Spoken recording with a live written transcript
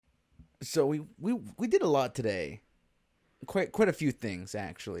So we did a lot today. Quite a few things,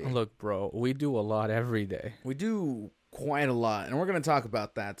 actually. Look, bro, we do a lot every day. We do quite a lot, and we're going to talk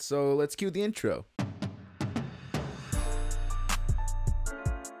about that. So let's cue the intro.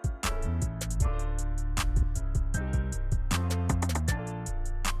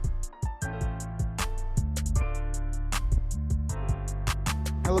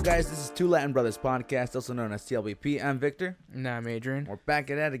 Hello guys, this is Two Latin Brothers Podcast, also known as TLBP. I'm Victor. Nah, I'm Adrian. We're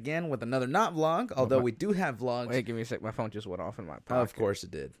back at it again with another not vlog, although we do have vlogs. Wait, give me a sec. My phone just went off in my pocket. Of course it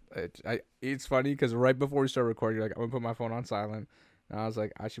did. It's funny because right before we started recording, you're like, I'm going to put my phone on silent. And I was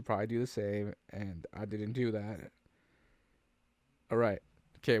like, I should probably do the same. And I didn't do that. All right.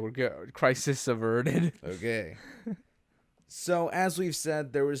 Okay, we're good. Crisis averted. Okay. So, as we've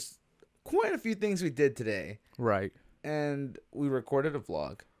said, there was quite a few things we did today. Right. And we recorded a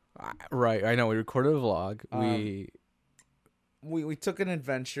vlog. Right. I know. We recorded a vlog. We took an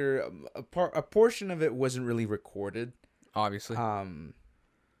adventure. A portion of it wasn't really recorded. Obviously.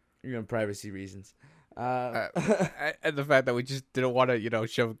 Privacy reasons. And the fact that we just didn't want to,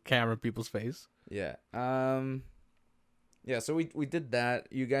 shove camera in people's face. Yeah. Yeah. So we did that.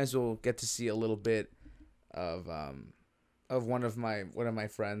 You guys will get to see a little bit of one of my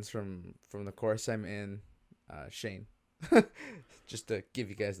friends from the course I'm in, Shane. Just to give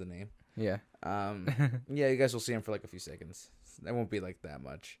you guys the name. Yeah. Yeah, you guys will see him for like a few seconds. That won't be like that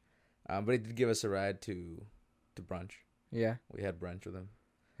much. But he did give us a ride to brunch. Yeah. We had brunch with him.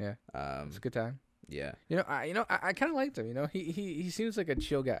 Yeah. It's a good time. Yeah. I kind of liked him. He seems like a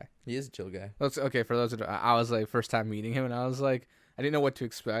chill guy. He is a chill guy. Okay, for those I was like first time meeting him, and I was like, I didn't know what to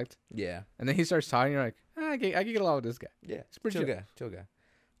expect. Yeah. And then he starts talking. You're like, I can get along with this guy. Yeah. It's pretty chill. Chill guy.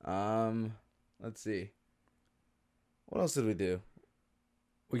 Let's see. What else did we do?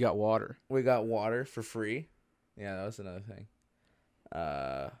 We got water. We got water for free. Yeah, that was another thing.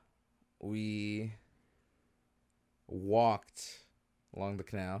 We walked along the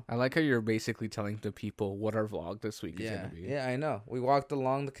canal. I like how you're basically telling the people what our vlog this week is going to be. Yeah, I know. We walked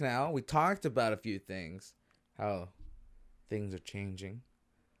along the canal. We talked about a few things. How things are changing.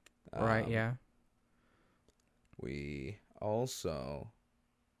 Right, yeah. We also...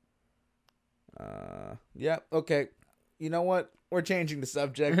 okay. You know what? We're changing the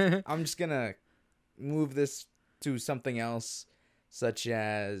subject. I'm just gonna move this to something else, such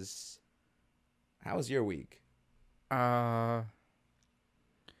as, how was your week? It's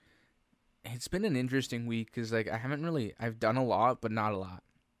been an interesting week because I've done a lot, but not a lot.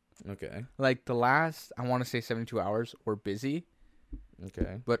 Okay. Like the last, I want to say 72 hours were busy.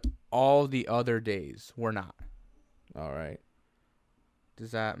 Okay. But all the other days were not. All right. Does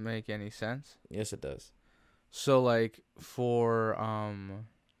that make any sense? Yes, it does. So like for I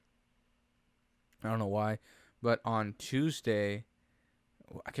don't know why, but on Tuesday,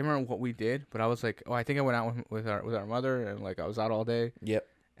 I can't remember what we did, but I was like, I think I went out with our mother, and like I was out all day. Yep.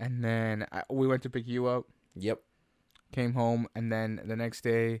 And then we went to pick you up. Yep. Came home, and then the next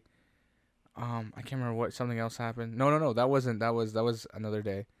day, I can't remember what something else happened. No, that was another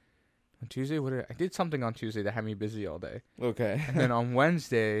day. On Tuesday, I did something on Tuesday that had me busy all day. Okay. And then on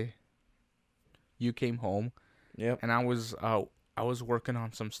Wednesday, you came home. Yep. And I was working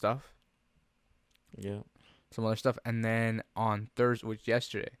on some stuff. Yeah. Some other stuff. And then on Thursday, which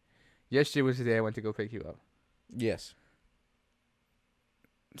yesterday was the day I went to go pick you up. Yes.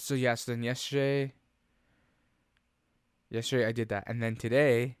 So yes, then yesterday I did that. And then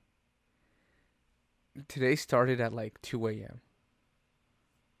today started at like 2 a.m.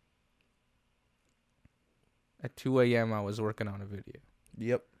 At 2 a.m. I was working on a video.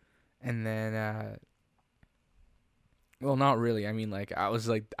 Yep. And then, well, not really. I mean, like, I was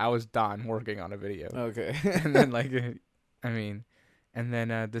done working on a video. Okay. And then, and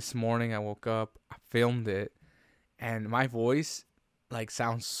then this morning I woke up, I filmed it, and my voice, like,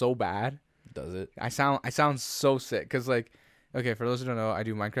 sounds so bad. Does it? I sound so sick. Because, like, okay, for those who don't know, I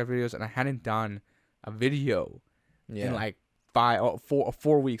do Minecraft videos, and I hadn't done a video in, like,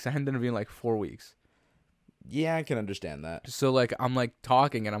 4 weeks. I hadn't done a video in, like, 4 weeks. Yeah, I can understand that. So, like, I'm, like,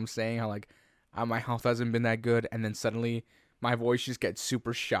 talking, and I'm saying how, like, my health hasn't been that good, and then suddenly my voice just gets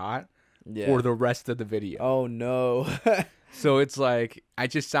super shot for the rest of the video. Oh, no. So, it's, like, I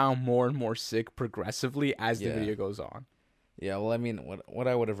just sound more and more sick progressively as the video goes on. Yeah, well, I mean, what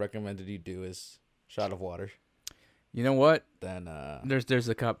I would have recommended you do is shot of water. You know what? Then, There's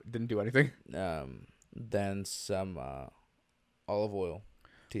a cup. Didn't do anything. Then some olive oil.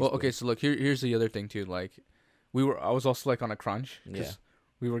 Well, okay, so, look, here's the other thing, too. Like, I was also, like, on a crunch. Yeah.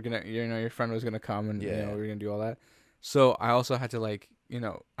 We were gonna, your friend was gonna come, and we were gonna do all that. So I also had to, like,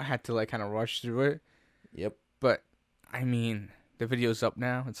 I had to, like, kind of rush through it. Yep. But I mean, The video's up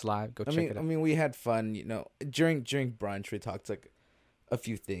now. It's live. Go check it out. I mean, we had fun. You know, during brunch, we talked like a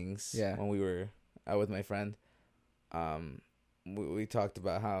few things. Yeah. When we were out with my friend, we talked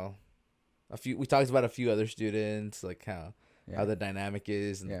about how we talked about a few other students, like how the dynamic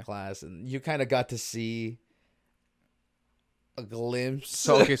is in the class, and you kind of got to see a glimpse.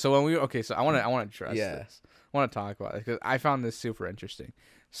 So when we so I want to address this. I want to talk about it because I found this super interesting.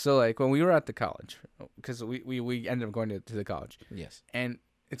 So like when we were at the college, because we ended up going to the college. Yes. And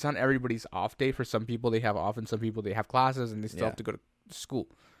it's on everybody's off day. For some people they have off, and some people they have classes, and they still have to go to school,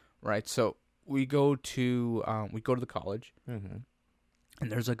 right? So we go to the college, and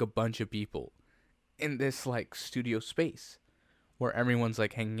there's like a bunch of people in this like studio space where everyone's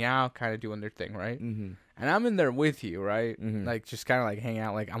like hanging out, kind of doing their thing, right? And I'm in there with you, right? Like just kind of like hanging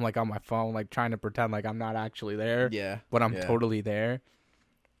out, like I'm like on my phone, like trying to pretend like I'm not actually there, but I'm totally there.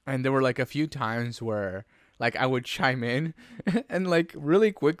 And there were like a few times where like I would chime in and like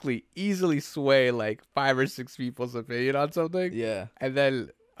really quickly, easily sway like 5 or 6 people's opinion on something. Yeah. And then,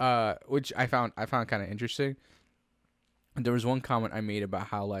 which I found kind of interesting. There was one comment I made about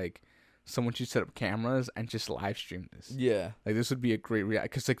how like someone should set up cameras and just live stream this. Yeah. Like this would be a great react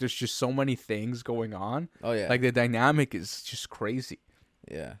because like there's just so many things going on. Oh yeah. Like the dynamic is just crazy.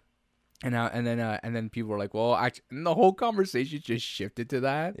 Yeah. And then people were like, well, and the whole conversation just shifted to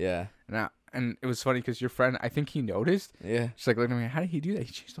that. Yeah. And it was funny because your friend, I think he noticed. Yeah. She's like, looking at me, how did he do that?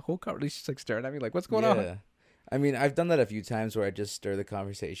 He changed the whole conversation. She's like staring at me like, what's going on? I mean, I've done that a few times where I just stir the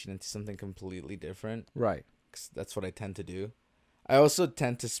conversation into something completely different. Right. 'Cause that's what I tend to do. I also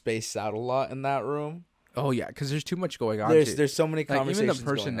tend to space out a lot in that room. Oh yeah, because there's too much going on. There's so many conversations. Like even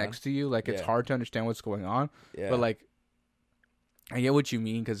the person next to you, like it's hard to understand what's going on. Yeah. But like, I get what you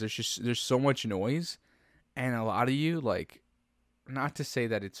mean because there's so much noise, and a lot of you like, not to say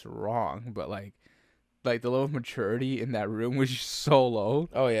that it's wrong, but like the level of maturity in that room was just so low.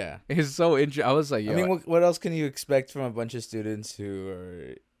 Oh yeah, it's so interesting. I was like, I mean, what else can you expect from a bunch of students who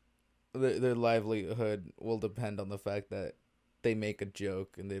are their livelihood will depend on the fact that they make a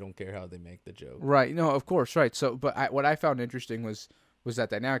joke and they don't care how they make the joke. Right. No, of course. Right. So, but what I found interesting was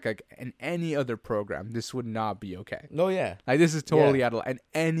that dynamic. Like in any other program, this would not be okay. No, yeah. Like this is totally out of line.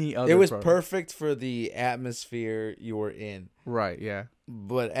 Any other it was program. Perfect for the atmosphere you were in. Right. Yeah.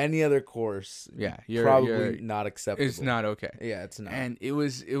 But any other course, you're probably not acceptable. It's not okay. Yeah, it's not. And it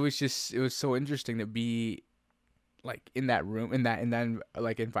was so interesting to be like in that room, in that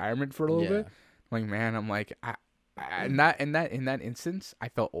like environment for a little bit. Like, man, I'm like, in that instance, I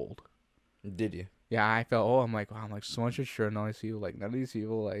felt old. Did you? Yeah, I felt old. I'm like, wow, I'm like so much mature than all these people. Like none of these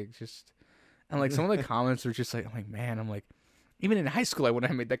people, like just, and like some of the comments were just like, I'm like, man, I'm like, even in high school, I wouldn't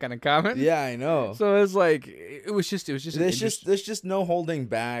have made that kind of comment. Yeah, I know. So it was like, it was just. There's just no holding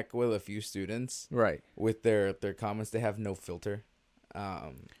back with a few students, right? With their comments, they have no filter.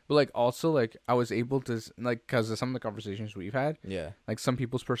 But like also like I was able to like because of some of the conversations we've had. Yeah. Like some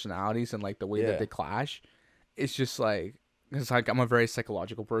people's personalities and like the way that they clash, it's just like it's like I'm a very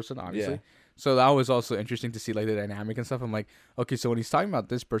psychological person, obviously. Yeah. So that was also interesting to see like the dynamic and stuff. I'm like, okay, so when he's talking about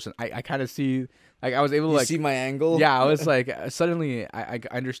this person, I kind of see like I was able to like see my angle. Yeah, I was like suddenly I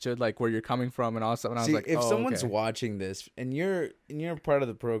understood like where you're coming from and all stuff. And I was like, if someone's watching this and you're part of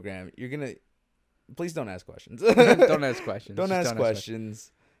the program, you're gonna please don't ask questions. Don't ask questions. Don't ask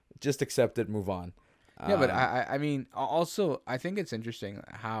questions. Just accept it. Move on. Yeah, but I mean also I think it's interesting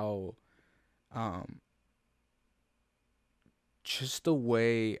how, just the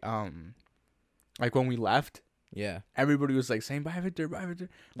way like when we left, everybody was like saying bye Victor.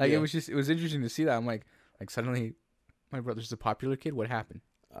 Like it was interesting to see that. I'm like suddenly my brother's the popular kid. What happened?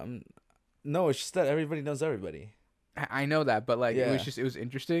 No, it's just that everybody knows everybody. I know that, but like it was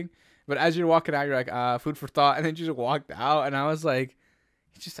interesting. But as you're walking out, you're like food for thought, and then you just walked out, and I was like,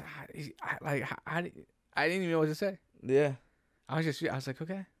 I didn't even know what to say. Yeah, I was like,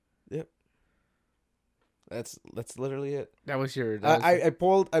 okay. Yep. That's literally it. That was your. I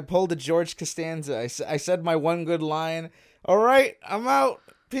pulled a George Costanza. I said my one good line. All right, I'm out.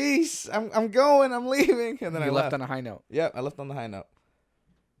 Peace. I'm going. I'm leaving. And then I left on a high note. Yeah, I left on the high note.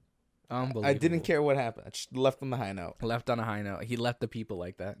 Unbelievable. I didn't care what happened. I just left on the high note. Left on a high note. He left the people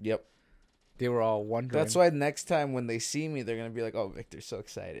like that. Yep. They were all wondering. That's why next time when they see me, they're gonna be like, "Oh, Victor's so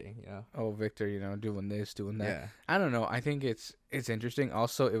exciting," you know. Oh, Victor, doing this, doing that. Yeah. I don't know. I think it's interesting.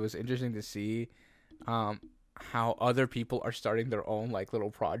 Also, it was interesting to see, how other people are starting their own like little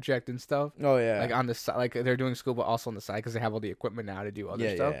project and stuff. Oh yeah. Like on the side, like they're doing school, but also on the side because they have all the equipment now to do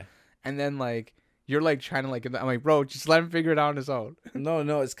other stuff. Yeah. And then like you're like trying to like, I'm like, bro, just let him figure it out on his own.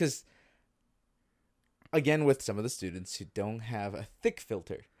 No, it's because. Again, with some of the students who don't have a thick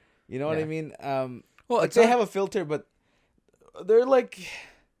filter. You know what I mean? Well, like they have a filter, but they're like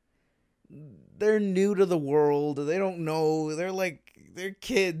they're new to the world. They don't know. They're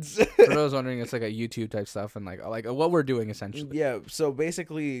kids. For those wondering, it's like a YouTube type stuff and like what we're doing essentially. Yeah. So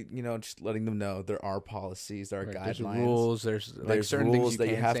basically, just letting them know there are policies, there are Right, guidelines, there's rules, there's like certain rules things that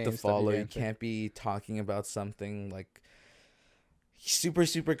you can have say to and stuff follow. You can't say. can't be talking about something like super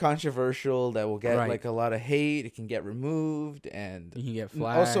super controversial that will get Right. like a lot of hate. It can get removed, and You can get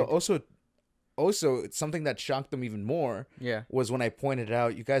flagged. also it's something that shocked them even more Yeah. was when I pointed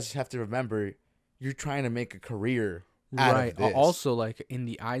out, you guys have to remember, you're trying to make a career out Right. of this. Also, like in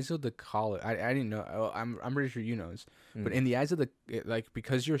the eyes of the college, I didn't know. I'm pretty sure you know this, but in the eyes of the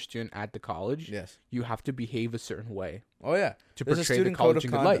because you're a student at the college, yes. you have to behave a certain way Oh yeah. to There's a portray the student code college of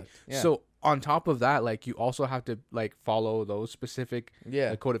in good light. conduct. Yeah. So on top of that, like you also have to like follow those specific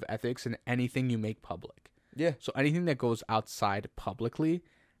Yeah. code of ethics in anything you make public. Yeah. So anything that goes outside publicly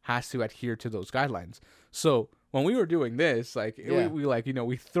has to adhere to those guidelines. So when we were doing this, like Yeah. we like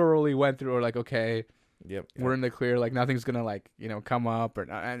we thoroughly went through. We're like, okay, Yep. we're in the clear. Like nothing's gonna like come up.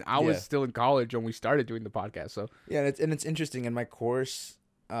 And I was Yeah. still in college when we started doing the podcast. So Yeah, and it's interesting in my course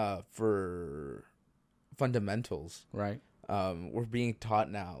for fundamentals. right, We're being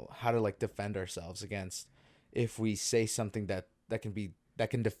taught now how to like defend ourselves against if we say something that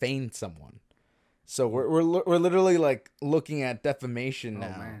can defame someone. So we're literally like looking at defamation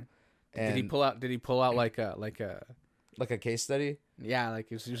now. Oh man, And did he pull out like a like a case study? yeah, like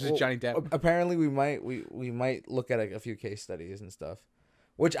it was just Well, Johnny Depp. Apparently, we might look at a few case studies and stuff,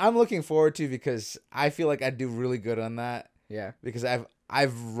 which I'm looking forward to because I feel like I do really good on that Yeah, because I've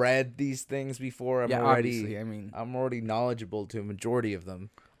read these things before. obviously. I mean, I'm already knowledgeable to a majority of them.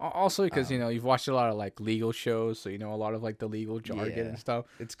 also because you've watched a lot of like legal shows, so you know a lot of like the legal jargon Yeah, and stuff.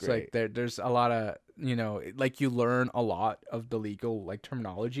 It's It's great. like there's a lot of like you learn a lot of the legal like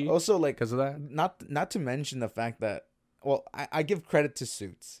terminology Also, like because of that. not to mention the fact that I give credit to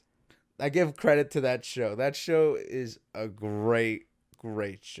Suits. I give credit to that show. That show is a great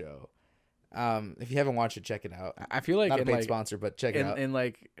show. If you haven't watched it, check it out. I feel like Not a in paid like sponsor, but check it out. in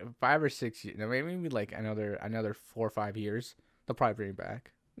like 5 or 6 years, maybe like another 4 or 5 years, they'll probably bring it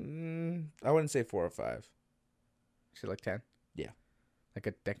back. I wouldn't say 4 or 5. Is it like 10? Yeah. Like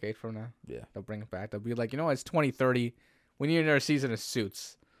a decade from now, Yeah. they'll bring it back. They'll be like, it's 2030. We need another season of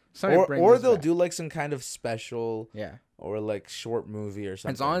Suits. Somebody bring Or this they'll back. do like some kind of special Yeah. or like short movie or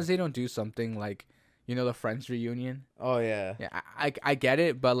something. As long as they don't do something like, the Friends reunion. Oh yeah. Yeah, I get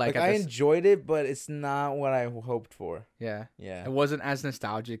it, but like, Like at I the s- enjoyed it, but it's not what I hoped for. yeah, Yeah. it wasn't as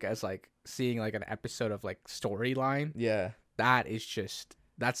nostalgic as like seeing like an episode of like Storyline. Yeah. That is just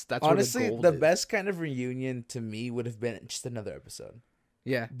that's Honestly, where the, the gold is. best kind of reunion to me would have been just another episode.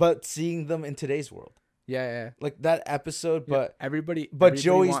 Yeah, But seeing them in today's world. yeah. Like that episode, Yeah, but everybody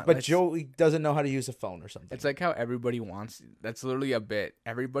Joey doesn't know how to use a phone or something. It's like how everybody wants. That's literally a bit.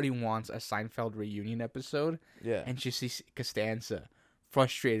 Everybody wants a Seinfeld reunion episode, yeah. and you see Costanza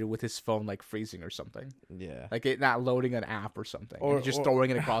frustrated with his phone like freezing or something, Yeah. like it not loading an app or something, Or- and just or- throwing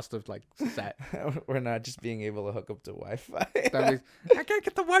it across the like set. We're not just being able to hook up to Wi-Fi. Like, I can't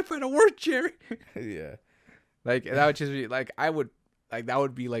get the Wi-Fi to work, Jerry. Yeah. Like that would just be like that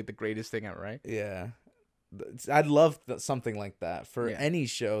would be like the greatest thing ever, right? Yeah. I'd love something like that for Yeah. any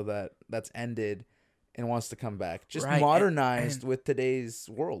show that's ended and wants to come back. Just Right, modernized and- with today's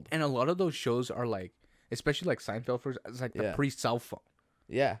world. And a lot of those shows are like, especially like Seinfeld, it's like the Yeah. pre-cell phone,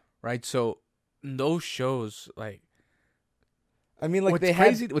 Yeah. right? So those shows, like, I mean, like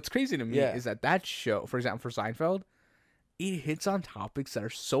what's crazy to me Yeah. is that show, for example, for Seinfeld, it hits on topics that are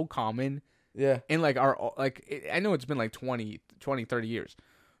so common Yeah. in like I know it's been like 20, 30 years,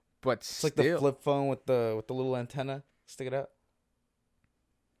 but It's like the flip phone with the little antenna. Stick it out.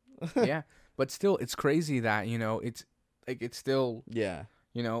 yeah, but still, it's crazy that it's like it's still Yeah.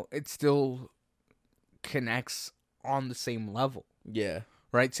 it still connects on the same level, Yeah.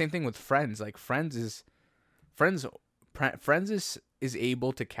 right? Same thing with Friends. Like Friends is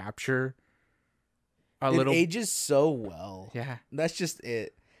able to capture a It little ages so well. yeah. That's just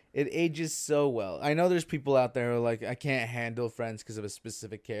it. It ages so well. I know there's people out there who are like, I can't handle Friends because of a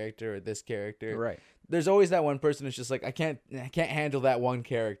specific character or this character. Right. There's always that one person who's just like, I can't handle that one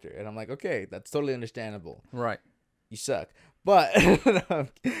character. And I'm like, okay, that's totally understandable. Right. You suck. But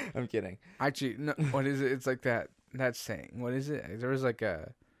I'm kidding. Actually, no. What is it? It's like that saying. What is it? There was like I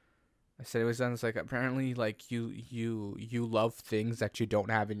said it was done. It's like apparently like you love things that you don't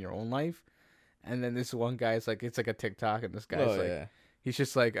have in your own life, and then this one guy's like it's like a TikTok, and this guy's like he's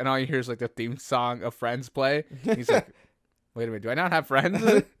just like, and all you hear is like the theme song of Friends play. He's like, wait a minute, do I not have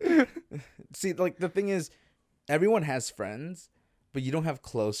friends? See, like the thing is, everyone has friends, but you don't have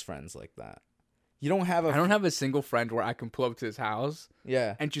close friends like that. You don't have a I don't have a single friend where I can pull up to his house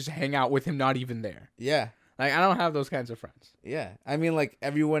yeah. and just hang out with him, not even there. Yeah. Like, I don't have those kinds of friends. Yeah. I mean, like,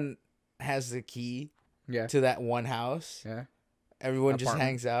 everyone has the key Yeah. to that one house. Yeah. Everyone just Apartment.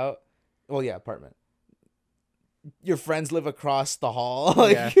 hangs out. Well, yeah, apartment. Your friends live across the hall.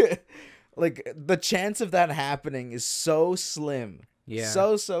 Like, like the chance of that happening is so slim. Yeah.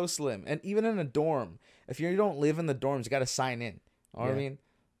 So slim. And even in a dorm, if you don't live in the dorms, you got to sign in. You know what I Yeah. mean?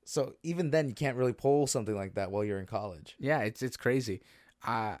 So even then, you can't really pull something like that while you're in college. Yeah, it's crazy.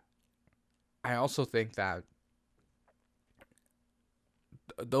 I also think that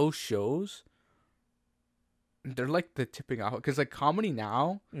those shows, they're like the tipping off, because like comedy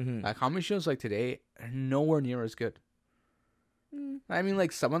now, Mm-hmm. like comedy shows like today are nowhere near as good. I mean,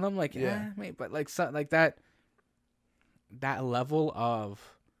 like some of them, like Yeah. mate, but like like that level of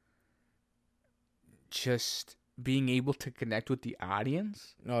just being able to connect with the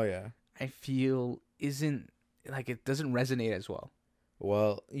audience, Oh, yeah. I feel isn't like, it doesn't resonate as well.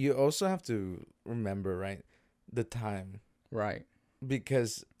 Well, you also have to remember, right, the time. Right.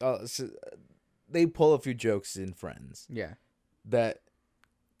 Because they pull a few jokes in Friends Yeah. that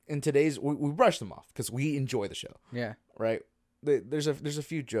in today's we brush them off because we enjoy the show, Yeah. right? There's a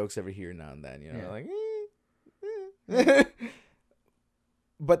few jokes every here now and then, you know, Yeah. like,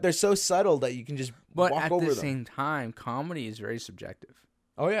 but they're so subtle that you can just But walk at over the them. same time, comedy is very subjective.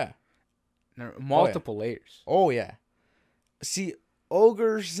 Oh yeah, There are multiple layers. oh yeah. See,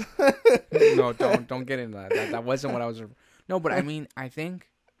 ogres. No, don't get into that. That wasn't what I was. No, but I mean, I think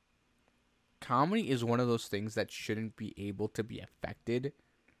comedy is one of those things that shouldn't be able to be affected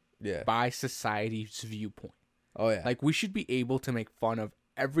Yeah. by society's viewpoint. Oh yeah. Like, we should be able to make fun of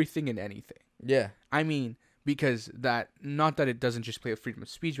everything and anything. yeah. I mean, because that, not that it doesn't just play with freedom of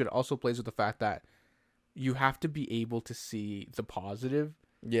speech, but it also plays with the fact that you have to be able to see the positive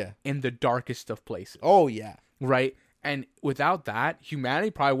Yeah. in the darkest of places. Oh yeah. Right? And without that, humanity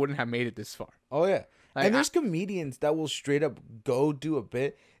probably wouldn't have made it this far. Oh yeah. Like, And there's comedians that will straight up go do a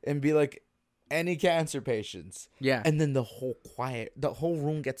bit and be like, any cancer patients, Yeah. and then the whole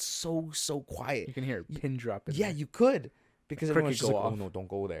room gets so You quiet. can hear a pin drop in Yeah, there. you could, because Cricket everyone's just go like, oh off. no, don't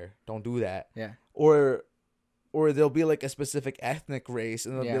go there, don't do that. Yeah. Or there'll be like a specific ethnic race,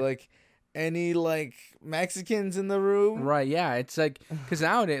 and they'll Yeah. be like, any like Mexicans in the room? Right, yeah. It's like, because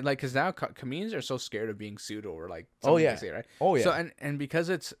nowadays, like, because now comedians are so scared of being sued or like, Oh, something yeah. they say, right? Oh yeah. So, and because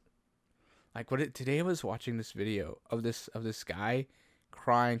it's, like, today I was watching this video of this guy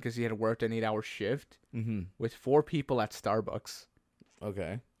crying because he had worked an 8-hour shift Mm-hmm. with 4 people at Starbucks.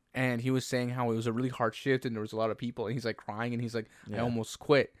 Okay. And he was saying how it was a really hard shift and there was a lot of people, and he's like crying and he's like, I Yeah. almost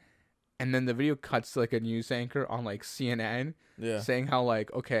quit. And then the video cuts to like a news anchor on like CNN Yeah. saying how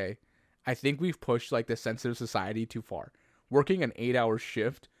like, okay, I think we've pushed like the sensitive society too far. Working an 8-hour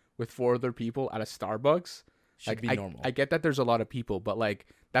shift with 4 other people at a Starbucks, Should like, be normal. I get that there's a lot of people, but like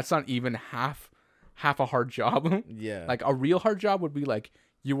that's not even half a hard job. yeah. Like a real hard job would be like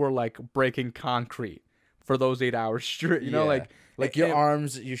you were like breaking concrete for those 8 hours straight. You know, Yeah. like your and-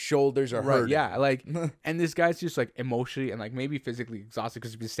 arms, your shoulders are right, hurting. yeah, like, and this guy's just like emotionally and like maybe physically exhausted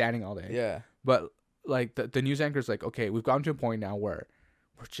because he's been standing all day. Yeah. But like the news anchor's like, okay, we've gotten to a point now where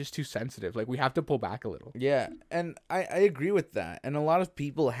we're just too sensitive. Like we have to pull back a little. Yeah, and I agree with that. And a lot of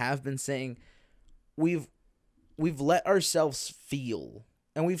people have been saying we've let ourselves feel.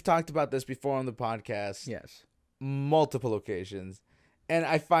 And we've talked about this before on the podcast. Yes. Multiple occasions. And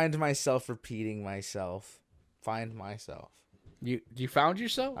I find myself repeating myself. You found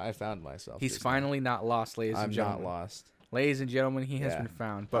yourself? I found myself. He's this time. finally not lost, ladies I'm and gentlemen. not lost. Ladies and gentlemen, he has Yeah. been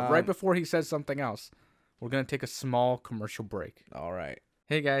found. But Um, right before he says something else, we're going to take a small commercial break. All right.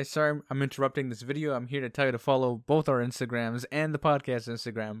 Hey guys, sorry I'm interrupting this video. I'm here to tell you to follow both our Instagrams and the podcast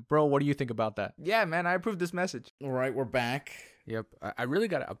Instagram. Bro, what do you think about that? Yeah, man, I approve this message. All right, we're back. Yep. I really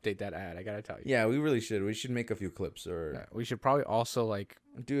got to update that ad. I got to tell you. Yeah, we really should. We should make a few clips or Yeah, we should probably also like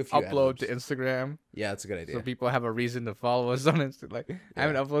do a few upload to ad-libs. Instagram Yeah, that's a good idea. so people have a reason to follow us on Instagram. Like, I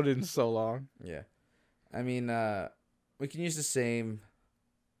haven't uploaded in so long. Yeah. I mean, we can use the same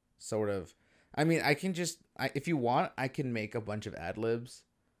sort of. I mean, if you want, I can make a bunch of ad libs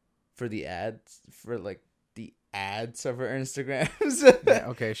for the ads, for like the ads of our Instagrams. Yeah,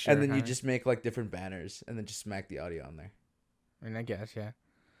 okay, sure. And then you alright. just make like different banners and then just smack the audio on there. I mean, I guess, yeah.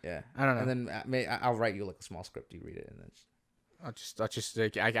 Yeah. I don't know. And then I'll write you like a small script. You read it and then I'll just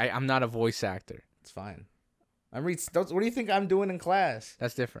like, I'm not a voice actor. it's fine. What do you think I'm doing in class?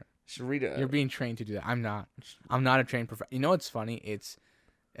 That's different. Should read it. You're being trained to do that. I'm not. I'm not a trained professional. You know what's funny? It's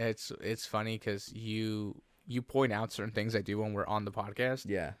funny because you point out certain things I do when we're on the podcast,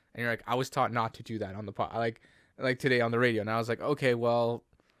 Yeah. and you're like, I was taught not to do that on the pod, like today on the radio, and I was like, okay, well,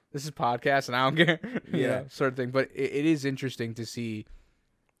 this is podcast and I don't care. You Yeah. know, sort of thing. But it is interesting to see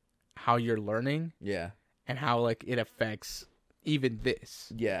how you're learning Yeah. and how like it affects even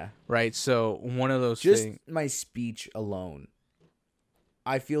this, Yeah. right? So one of those Just things. my speech alone,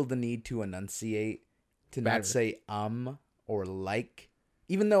 I feel the need to enunciate, to Better. not say or like,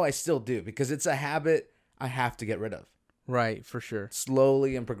 even though I still do, because it's a habit I have to get rid of Right, for sure.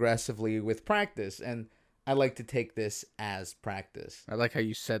 slowly and progressively with practice. And I like to take this as practice. I like how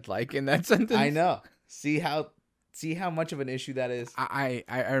you said like in that sentence. I know. See how much of an issue that is? I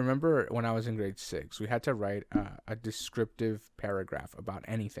remember when I was in grade 6, we had to write a descriptive paragraph about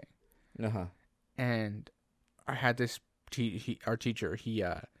anything. Uh-huh. And I had this our teacher,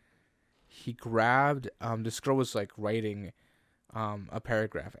 he grabbed this girl was like writing a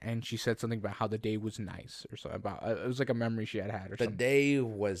paragraph, and she said something about how the day was nice or something about it was like a memory she had or The something. day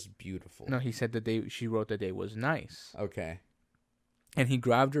was beautiful. No, he said she wrote the day was nice. Okay. And he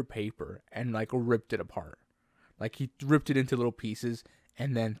grabbed her paper and like ripped it apart. Like he ripped it into little pieces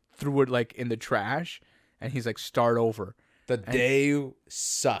and then threw it like in the trash, and he's like, start over. The day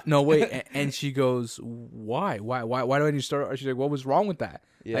sucked. No, wait. And she goes, why do I need to start? She's like, what was wrong with that?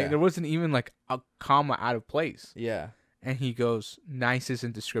 Yeah. Like there wasn't even like a comma out of place. Yeah. And he goes, nice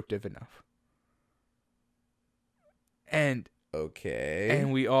isn't descriptive enough. And Okay.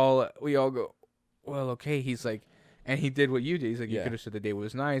 we all go, well, okay. He's like, and he did what you did. He's like, you Yeah. could have said the day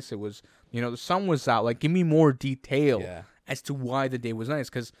was nice. It was, the sun was out. Like, give me more detail Yeah. as to why the day was nice,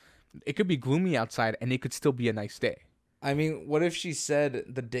 because it could be gloomy outside and it could still be a nice day. I mean, what if she said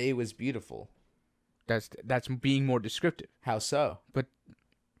the day was beautiful? That's being more descriptive. How so?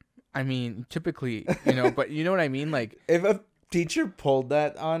 I mean, typically, but you know what I mean? Like, If a teacher pulled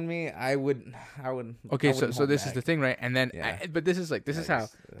that on me, I would. okay, I so wouldn't hold this is back. the thing, right? And then, Yeah. but this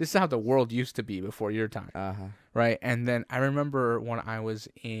is how the world used to be before your time, Uh-huh. right? And then I remember when I was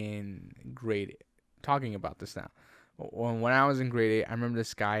in talking about this now. When I was in grade 8, I remember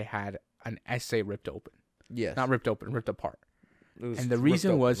this guy had an essay ripped open. Yes. Not ripped open, ripped apart. It was And the ripped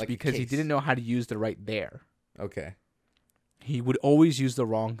reason open, was like a because he case. didn't know how to use the right there. Okay. He would always use the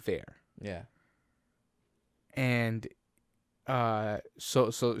wrong there. Yeah. And so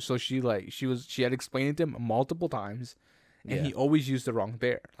she had explained it to him multiple times, and Yeah. he always used the wrong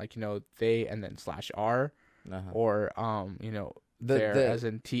there. Like, they and then /r, Uh-huh. or there as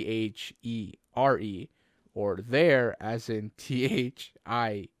in THERE, or there as in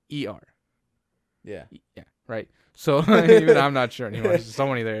THIER. Yeah. Yeah, right. So even I'm not sure anymore. There's so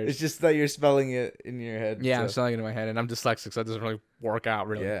many there. It's just that you're spelling it in your head. Yeah, I'm so. selling it in my head, and I'm dyslexic, so it doesn't really work out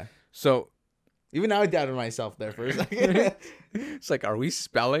really. Yeah. So Even I doubted myself there for a second. it's like, are we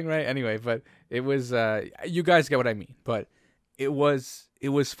spelling right? Anyway, but it was you guys get what I mean. But it was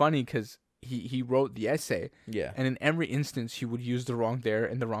funny because he wrote the essay, Yeah. and in every instance he would use the wrong there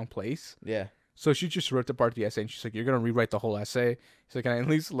in the wrong place. Yeah. So she just ripped apart the essay, and she's like, "You're gonna rewrite the whole essay." She's like, "Can I at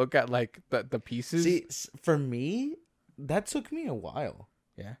least look at like the pieces?" See, for me, that took me a while.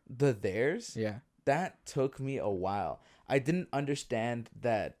 Yeah. Theirs. Yeah. That took me a while. I didn't understand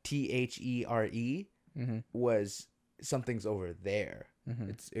that THERE Mm-hmm. was something's over there.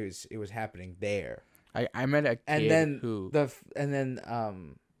 Mm-hmm. It was happening there. I met a kid And then who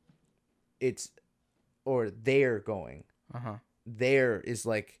it's or they're going. There is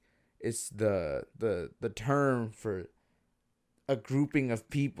like it's the term for a grouping of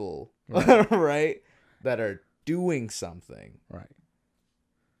people, Right. right? That are doing something. right.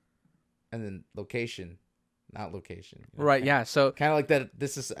 And then location, not location. Right, yeah. So Kind of like that.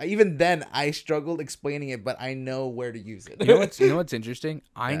 This is even then I struggled explaining it, but I know where to use it. you know what's interesting?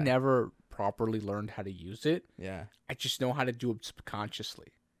 I Yeah. never properly learned how to use it. Yeah, I just know how to do it subconsciously.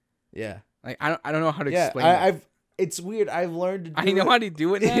 yeah, Like I don't know how to yeah. explain it. It's weird. I've learned to. Do I know it. how to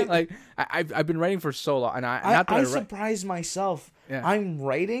do it now. Like I've been writing for so long, and I surprise myself. Yeah. I'm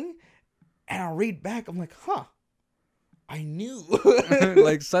writing, and I read back. I'm like, huh. I knew.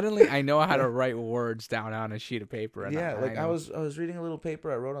 like suddenly I know how to write words down on a sheet of paper. And Yeah, like I know. was reading a little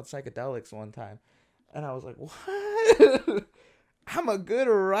paper I wrote on psychedelics one time, and I was like, what? I'm a good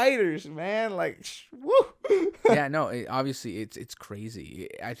writer, man. Like, woo. Yeah, no. Obviously, it's crazy.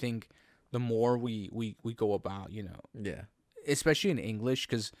 I think the more we go about, Yeah. especially in English,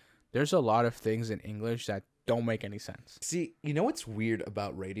 because there's a lot of things in English that don't make any sense. See, you know what's weird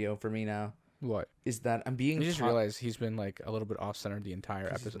about radio for me now What? is that I'm being. You just taught- realized he's been like a little bit off center the entire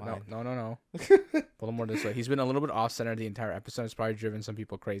 'Cause he's episode. No, mine. no. A little more this way. He's been a little bit off center the entire episode. It's probably driven some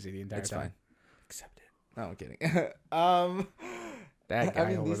people crazy the entire It's time. fine. Accept it. No, I'm kidding. That guy I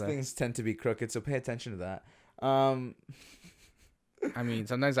mean, over these there. things tend to be crooked, so pay attention to that. I mean,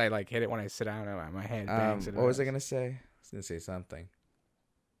 sometimes I like hit it when I sit down and my head bangs. What was I gonna say? I was gonna say something.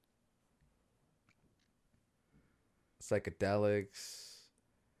 psychedelics.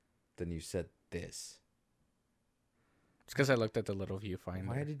 Then you said this. It's because I looked at the little viewfinder.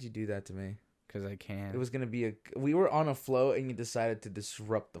 Why did you do that to me? Because I can. It was gonna be we were on a flow, and you decided to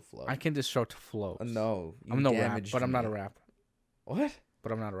disrupt the flow. I can disrupt flows. No, I'm no rap, but I'm not a rapper. What?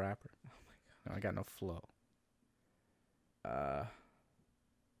 But I'm not a rapper. Oh my god. No, I got no flow.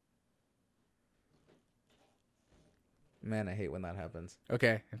 Man, I hate when that happens.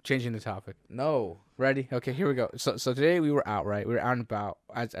 Okay, I'm changing the topic. No. Ready? Okay, here we go. So today we were out, right? We were out and about,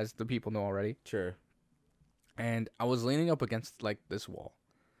 as the people know already. Sure. And I was leaning up against like this wall,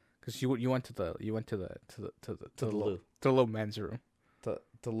 because you went to the little men's room, To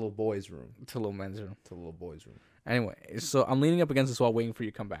the little boy's room. to the little men's room. To the little boy's room. Anyway, so I'm leaning up against this wall, waiting for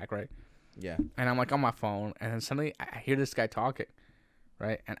you to come back, right? Yeah. And I'm like on my phone, and then suddenly I hear this guy talking,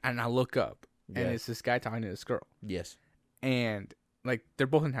 right? And I look up, and Yeah. it's this guy talking to this girl, Yes. and like they're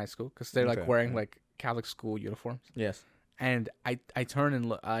both in high school because they're like Okay, wearing yeah. like Catholic school uniforms. Yes. And I turn and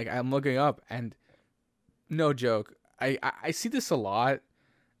look, like I'm looking up, and no joke, I see this a lot,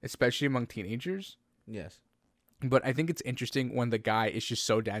 especially among teenagers. Yes. But I think it's interesting when the guy is just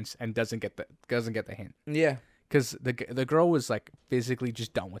so dense and doesn't get the hint, Yeah. because the girl was like physically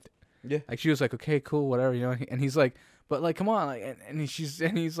just done with it. Yeah. Like she was like, okay, cool, whatever, you know. And he's like, but like, come on, like, and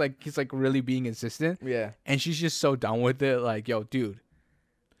he's like really being insistent, Yeah. and she's just so done with it. Like, yo, dude,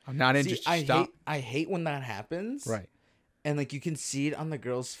 I'm not interested. See, Stop. I hate when that happens. Right. And like you can see it on the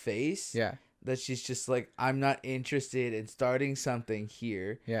girl's face. Yeah. That she's just like, I'm not interested in starting something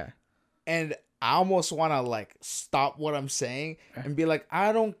here. Yeah. And I almost want to like stop what I'm saying and be like,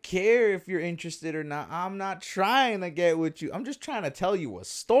 I don't care if you're interested or not. I'm not trying to get with you. I'm just trying to tell you a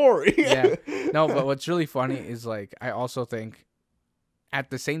story. Yeah. No, but what's really funny is like I also think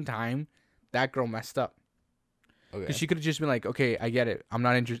at the same time that girl messed up. Okay. Because she could have just been like, okay, I get it. I'm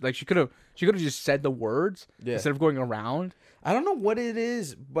not interested. Like she could have just said the words Yeah. instead of going around. I don't know what it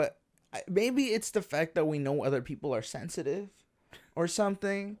is, but maybe it's the fact that we know other people are sensitive or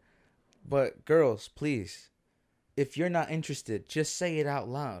something. But girls, please, if you're not interested, just say it out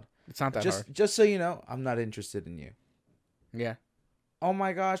loud. It's not that hard. Just so you know, I'm not interested in you. Yeah. Oh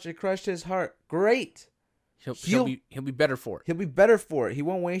my gosh, it crushed his heart. Great. He'll be better for it. He'll be better for it. He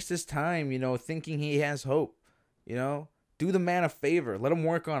won't waste his time, thinking he has hope. Do the man a favor. Let him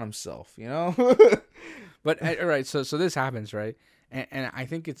work on himself, But all right, so this happens, right? And I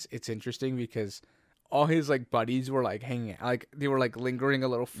think it's interesting because all his like buddies were like hanging out, like they were like lingering a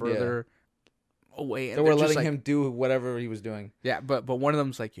little further away. And So they're we're just, letting like, him do whatever he was doing. Yeah, but one of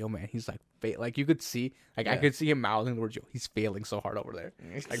them's like, yo, man, he's like, like you could see, like I Yeah. could see him mouthing the words, yo, he's failing so hard over there.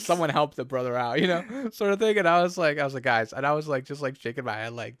 Like someone help the brother out, sort of thing. And I was like, guys, and I was like, just like shaking my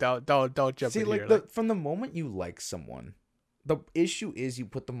head, like, don't jump See, in like here. from the moment you like someone, the issue is you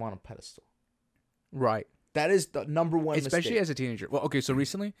put them on a pedestal. Right. That is the number one Especially mistake. as a teenager. Well, okay, so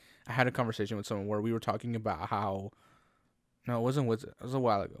recently I had a conversation with someone where we were talking about how, no, it wasn't with, it was a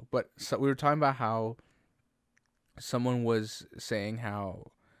while ago, but so we were talking about how someone was saying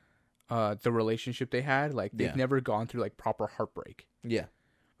how the relationship they had, like they've Yeah. never gone through like proper heartbreak. Yeah.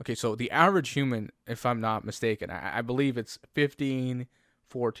 Okay, so the average human, if I'm not mistaken, I believe it's 15,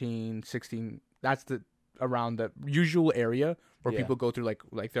 14, 16. That's around the usual area where Yeah. people go through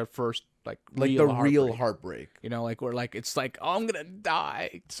like their first like Like real the real heartbreak. heartbreak. Like where like it's like, oh, I'm gonna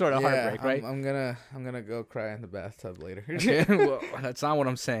die sort of heartbreak, right? I'm gonna go cry in the bathtub later. Okay, well, that's not what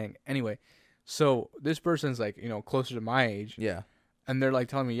I'm saying. Anyway, so this person's like, closer to my age, Yeah. and they're like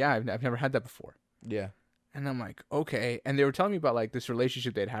telling me, yeah, I've never had that before. Yeah. And I'm like, okay. And they were telling me about like this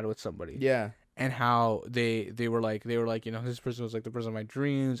relationship they'd had with somebody. Yeah. And how they were like, this person was like the person of my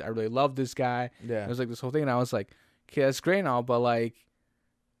dreams. I really love this guy. Yeah. It was like this whole thing, and I was like, okay, that's great and all, but like,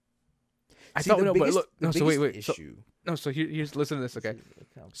 I See, thought the no, biggest- but look, the no. So wait, biggest so issue. no. So here's listen to this, okay?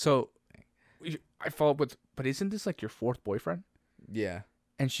 So I follow up with, but isn't this like your fourth boyfriend? Yeah.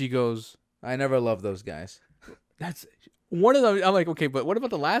 And she goes, I never loved those guys. that's one of them. I'm like, okay, but what about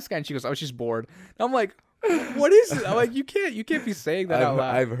the last guy? And she goes, I was just bored. And I'm like, what is it? I'm like, you can't be saying that out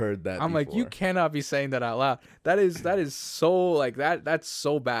loud. I've heard that. I'm like, you before. cannot be saying that out loud. That is so like that's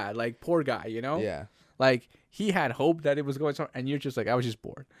so bad. Like poor guy, Yeah. Like he had hope that it was going somewhere, and you're just like, I was just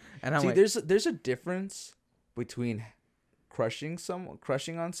bored. And I'm See, like, there's a difference between crushing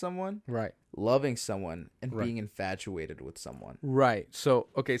on someone, right, loving someone, and Right. being infatuated with someone. right. So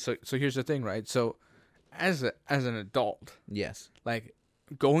okay, so here's the thing, right? So as an adult, Yes. like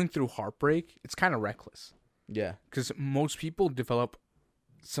going through heartbreak, it's kind of reckless Yeah. because most people develop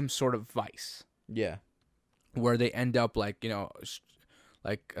some sort of vice Yeah. where they end up like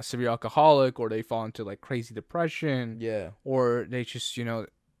like a severe alcoholic, or they fall into like crazy depression, Yeah. or they just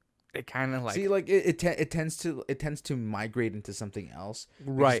it kind of like see, like it tends to migrate into something else,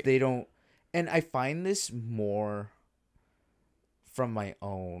 because right. they don't, and I find this more from my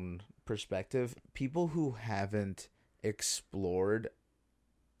own perspective. People who haven't explored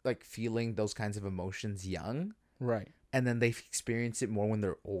like feeling those kinds of emotions young, Right. and then they experience it more when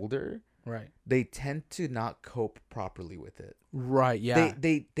they're older, Right. they tend to not cope properly with it. Right. Yeah.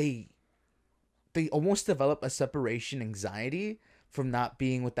 They almost develop a separation anxiety from not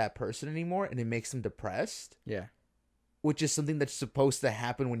being with that person anymore, and it makes them depressed, yeah. which is something that's supposed to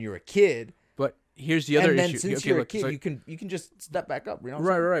happen when you're a kid. But here's the other And then issue. since Okay, you're a look, kid, so- you can just step back up. You know what I'm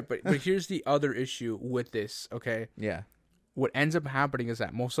right, saying? right, right. But here's the other issue with this. Okay, Yeah. what ends up happening is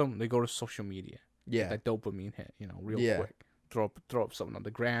that most of them, they go to social media. Yeah. That dopamine hit, real Yeah. quick. Throw up something on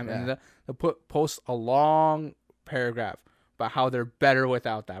the gram, Yeah. and they'll post a long paragraph about how they're better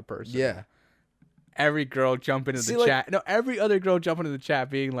without that person. Yeah. Every girl jump into See, the like- chat. No, every other girl jump into the chat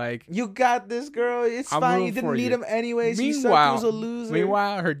being like, You got this, girl. It's I'm fine. You rooting didn't for need you. him anyways. He sucked. He Meanwhile- was a loser.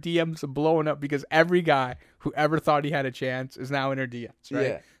 meanwhile, her DMs are blowing up because every guy who ever thought he had a chance is now in her DMs, right?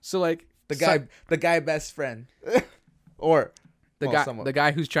 Yeah. So like the guy best friend, or somewhat. the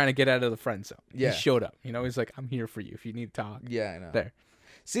guy who's trying to get out of the friend zone. Yeah. He showed up. He's like, I'm here for you if you need to talk. Yeah, I know. There.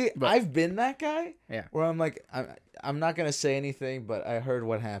 See, But- I've been that guy. Yeah. Where I'm like, I'm not gonna say anything, but I heard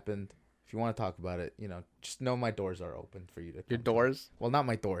what happened. If you want to talk about it, just know my doors are open for you to. Your come. doors. Well, not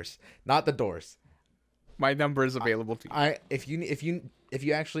my doors, not the doors. My number is available to you. If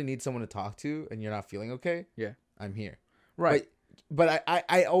you actually need someone to talk to and you're not feeling okay, Yeah. I'm here. Right. But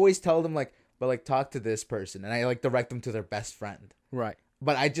I always tell them but talk to this person, and I direct them to their best friend. Right.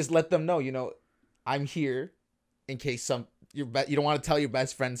 But I just let them know, I'm here in case you don't want to tell your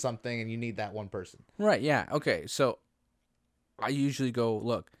best friend something and you need that one person. Right. Yeah. Okay. So I usually go,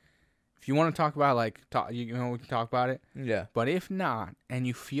 look, if you want to talk about we can talk about it. Yeah. But if not, and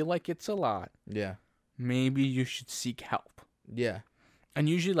you feel like it's a lot, Yeah. maybe you should seek help. Yeah. And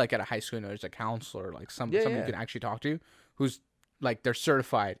usually, like at a high school, there's a counselor, like someone Yeah. you can actually talk to, who's like they're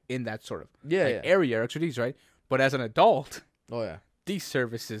certified in that sort of Yeah. area or expertise, right? But as an adult, Oh yeah. these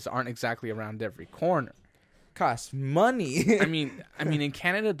services aren't exactly around every corner. Costs money. I mean, in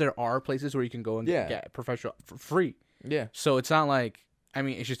Canada, there are places where you can go and Yeah. get professional for free. Yeah. So it's not like,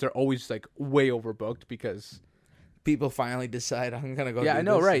 it's just they're always like way overbooked because. People finally decide I'm gonna go. Yeah, do I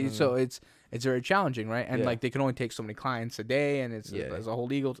know, this, right? and then- So it's very challenging, right? And Yeah. they can only take so many clients a day, and it's Yeah. a whole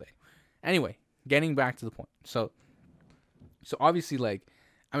legal thing. Anyway, getting back to the point. So obviously,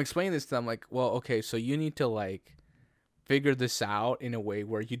 I'm explaining this to them, well, okay, so you need to figure this out in a way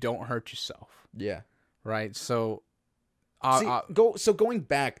where you don't hurt yourself, Yeah. right? So, going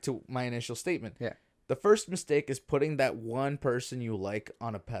back to my initial statement. Yeah. The first mistake is putting that one person you like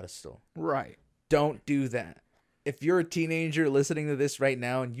on a pedestal. right, Don't do that. If you're a teenager listening to this right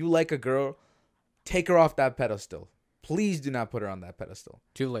now and you like a girl, take her off that pedestal. Please do not put her on that pedestal.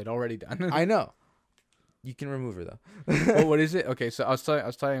 too late, already done. I know. You can remove her though. Oh, what is it? Okay, so I was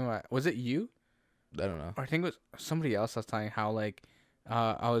telling you, was it you? I don't know. Or I think it was somebody else. I was telling how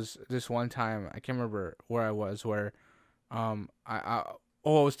I was this one time, I can't remember where I was, where I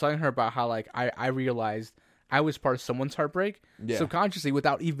was telling her about how I realized I was part of someone's heartbreak Yeah. subconsciously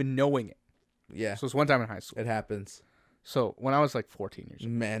without even knowing it. Yeah. So it was one time in high school. It happens. So when I was 14 years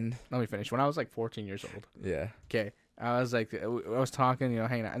old, Men. let me finish. When I was 14 years old, Yeah. okay, I was talking,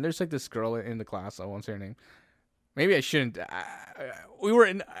 hanging out, and there's this girl in the class. I won't say her name. Maybe I shouldn't. We were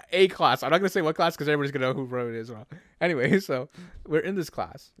in a class. I'm not gonna say what class because everybody's gonna know who wrote it as well. Anyway, so we're in this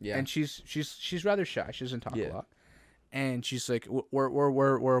class, Yeah. and she's rather shy. She doesn't talk Yeah. a lot, and she's like, we're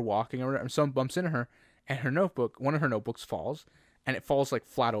walking around, and someone bumps into her, and one of her notebooks falls, and it falls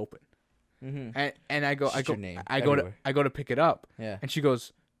flat open, Mm-hmm. and I go, Just your name I go everywhere. to pick it up, Yeah. and she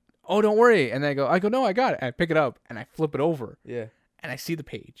goes, oh, don't worry, and I go, no, I got it, and I pick it up, and I flip it over, Yeah. and I see the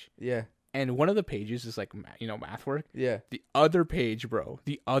page. Yeah. And one of the pages is math work. Yeah. The other page, bro.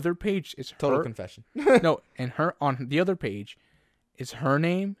 The other page is Total her. confession. No, and her on the other page is her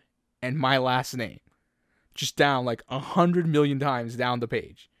name and my last name, just down 100 million times down the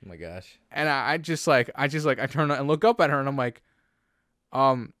page. Oh my gosh. And I turn and look up at her and I'm like,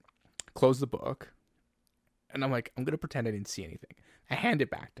 close the book. And I'm like, I'm gonna pretend I didn't see anything. I hand it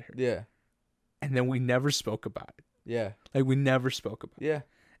back to her, Yeah. and then we never spoke about it. Yeah. We never spoke about it. Yeah.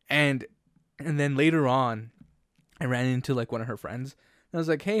 And then later on, I ran into one of her friends, and I was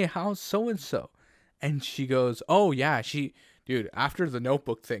like, "Hey, how's so and so?" And she goes, "Oh yeah, dude, after the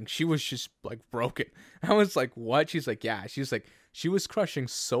notebook thing, she was just broken." I was like, "What?" She's like, "Yeah." She's like, she was crushing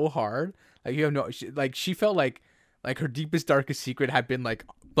so hard, you have no, she felt like like her deepest darkest secret had been like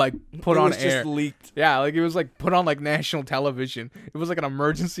put It on was air. just leaked. Yeah, like it was like put on like national television. It was like an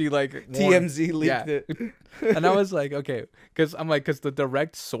emergency like warning. TMZ leaked it. And I was like, okay, because the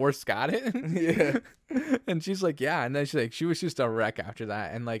direct source got it. Yeah. And she's like, yeah, and then she was just a wreck after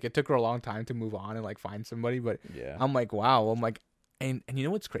that, and like it took her a long time to move on and like find somebody. But Yeah. I'm like, wow, I'm like, and you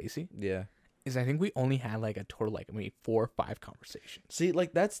know what's crazy Yeah. is I think we only had like a total like maybe 4 or 5 conversations. See,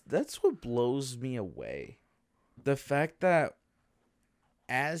 like that's what blows me away. The fact that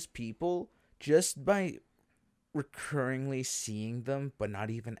as people, just by recurringly seeing them but not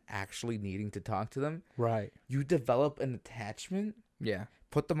even actually needing to talk to them, Right. you develop an attachment, Yeah.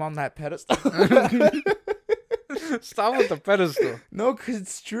 put them on that pedestal. Stop with the pedestal. No, because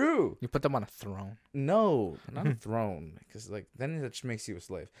it's true. You put them on a throne. No, not a throne, because like then that just makes you a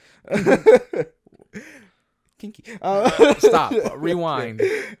slave. Kinky. Stop. Rewind.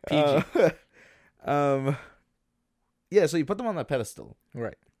 PG. Yeah, so you put them on that pedestal,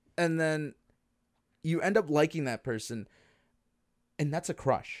 Right. and then you end up liking that person, and that's a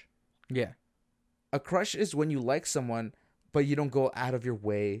crush. Yeah. A crush is when you like someone, but you don't go out of your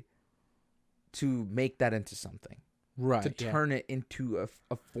way to make that into something, Right. to turn it into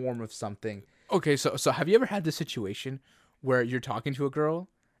a form of something. Okay, so have you ever had this situation where you're talking to a girl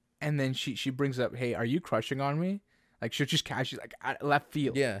and then she brings up, "Hey, are you crushing on me?" Like she'll just casually like at left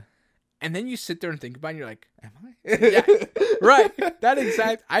field. Yeah. And then you sit there and think about it and you're like, Am I? yeah, right. That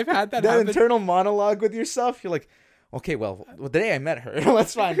exact I've had that That happen. internal monologue with yourself, you're like, okay, well, the day I met her,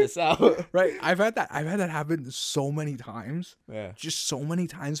 let's find this out. Right. I've had that happen so many times. Yeah. Just so many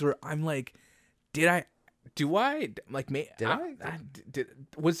times where I'm like, did I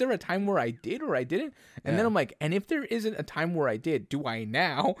was there a time where I did or I didn't? And then Yeah. I'm like, and if there isn't a time where I did, do I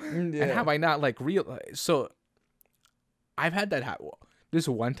now? And have I not like real? So I've had that happen. This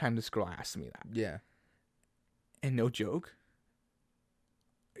one time, this girl asked me that, Yeah. and no joke,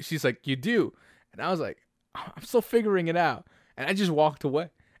 she's like, "You do," and I was like, "I'm still figuring it out," and I just walked away,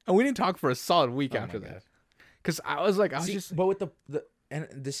 and we didn't talk for a solid week after that, because I was like, But with the and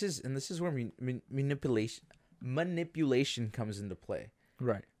this is where manipulation comes into play.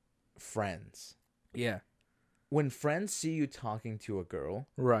 right, Friends. yeah, When friends see you talking to a girl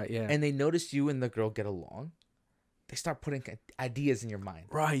right, yeah, and they notice you and the girl get along, they start putting ideas in your mind.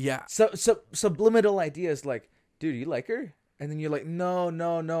 right, yeah, So subliminal ideas like, dude, you like her? And then you're like, no,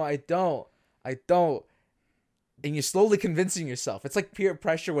 I don't. And you're slowly convincing yourself. It's like peer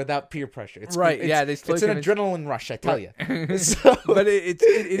pressure without peer pressure. It's right, yeah. It's an adrenaline rush, I tell you. So, but it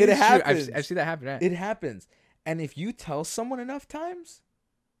is happens. True. I've seen that happen. Yeah. It happens. And if you tell someone enough times,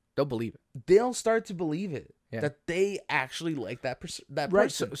 They'll believe it. they'll start to believe it. Yeah. That they actually like that Right.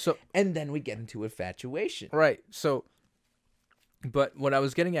 person. So And then we get into infatuation. right. So, but what I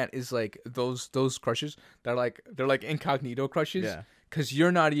was getting at is like those crushes that are they're like incognito crushes. Yeah. Because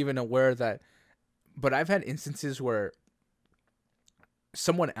you're not even aware that. But I've had instances where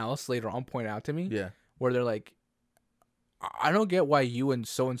someone else later on pointed out to me Yeah. where they're like, "I don't get why you and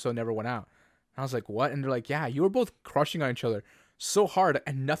so never went out." And I was like, "What?" And they're like, "Yeah, you were both crushing on each other so hard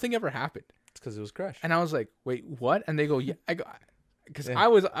and nothing ever happened." It's because it was crush. And I was like, "Wait, what?" And they go, "Yeah." I go, because Yeah. I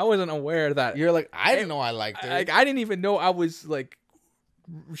wasn't aware that You're like, I didn't know I liked her. like I didn't even know I was like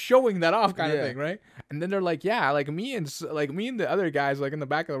showing that off kind of Yeah. thing, right? And then they're like, "Yeah, like me and the other guys like in the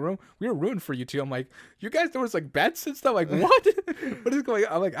back of the room, we were rooting for you too." I'm like, "You guys, there was like bets and stuff. Like what? What is going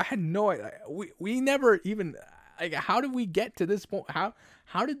on?" I'm like, I had no idea. We never even like. How did we get to this point?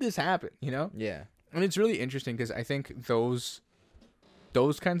 How did this happen? You know? Yeah. And it's really interesting because I think those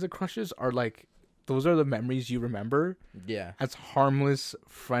kinds of crushes are like those are the memories you remember Yeah. as harmless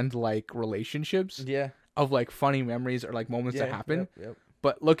friend-like relationships Yeah. of like funny memories or like moments that happen. Yep.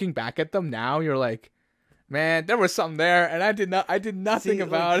 But looking back at them now, you're like, man, there was something there, and I did nothing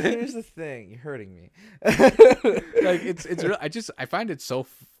about it. Here's the thing, you're hurting me. Like it's real. I find it so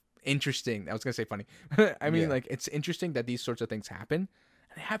interesting. I was gonna say funny. I mean, Yeah. like it's interesting that these sorts of things happen,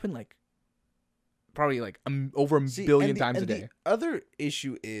 and they happen like probably like over a billion times a day. The other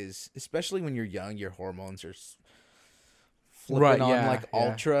issue is, especially when you're young, your hormones are flipping Right, on yeah, like yeah.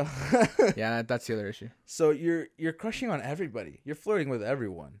 ultra. Yeah, that's the other issue. So you're crushing on everybody. You're flirting with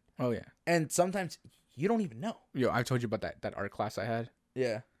everyone, Oh yeah. and sometimes you don't even know. Yo, I told you about that art class I had.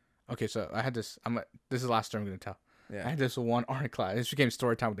 Yeah. Okay, so I had this. This is the last story I'm gonna tell. Yeah. I had this one art class. This became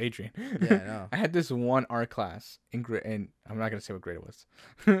story time with Adrian. Yeah, I know. I had this one art class in and I'm not gonna say what grade it was,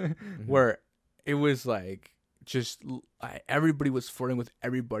 Mm-hmm. where it was like just everybody was flirting with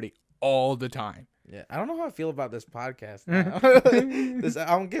everybody all the time. Yeah, I don't know how I feel about this podcast now.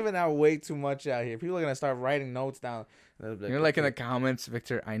 I'm giving out way too much out here. People are gonna start writing notes down. You're like in the comments,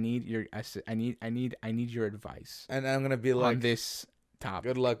 Victor. I need your your advice. And I'm gonna be like on this topic.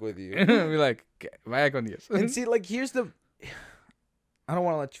 Good luck with you. Be like, vaya con Dios. And see, like, here's the. I don't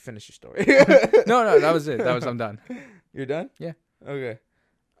want to let you finish your story. No, that was it. I'm done. You're done? Yeah. Okay.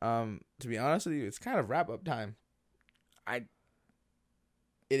 To be honest with you, it's kind of wrap up time.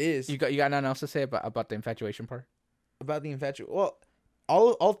 It is. You got nothing else to say about the infatuation part? About the infatuation. Well,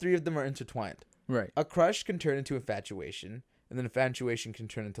 all three of them are intertwined. Right. A crush can turn into infatuation, and then infatuation can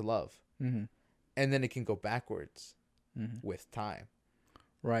turn into love. Mm-hmm. And then it can go backwards with time.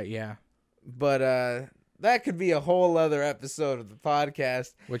 Right, yeah. But that could be a whole other episode of the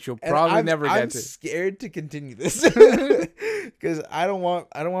podcast, which you'll probably never get to. I'm scared to continue this because I don't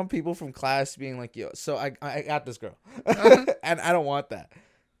want people from class being like, "Yo, so I got this girl," and I don't want that.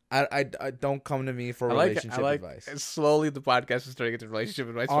 I don't come to me for relationship advice. Slowly, the podcast is turning into relationship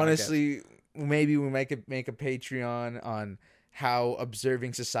advice. Honestly, maybe we make a Patreon on how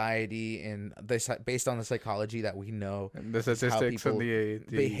observing society and based on the psychology that we know, and the statistics and the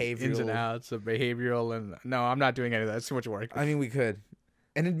behavioral ins and outs of behavioral. And no, I'm not doing any of that. It's too much work. I mean, we could,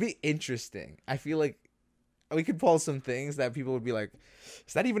 and it'd be interesting. I feel like we could pull some things that people would be like,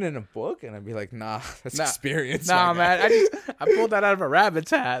 "Is that even in a book?" And I'd be like, "Nah, that's experience." Nah, man, I pulled that out of a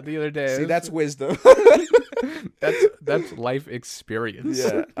rabbit's hat the other day. See, that's wisdom. that's life experience.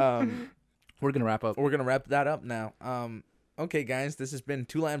 Yeah. We're gonna wrap up. We're gonna wrap that up now. Okay, guys, this has been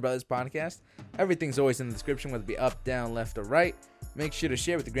Two Lion Brothers Podcast. Everything's always in the description, whether it be up, down, left, or right. Make sure to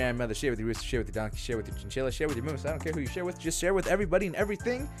share with your grandmother, share with your rooster, share with your donkey, share with your chinchilla, share with your moose. I don't care who you share with. Just share with everybody and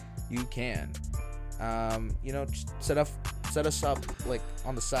everything you can. Just set us up like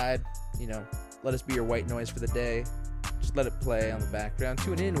on the side. Let us be your white noise for the day. Just let it play on the background.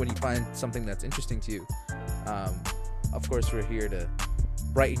 Tune in when you find something that's interesting to you. Of course, we're here to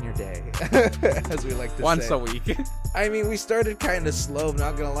brighten your day, as we like to say. Once a week. I mean, we started kind of slow, I'm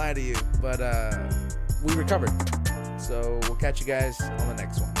not gonna lie to you, but we recovered. So we'll catch you guys on the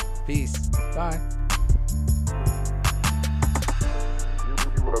next one. Peace. Bye.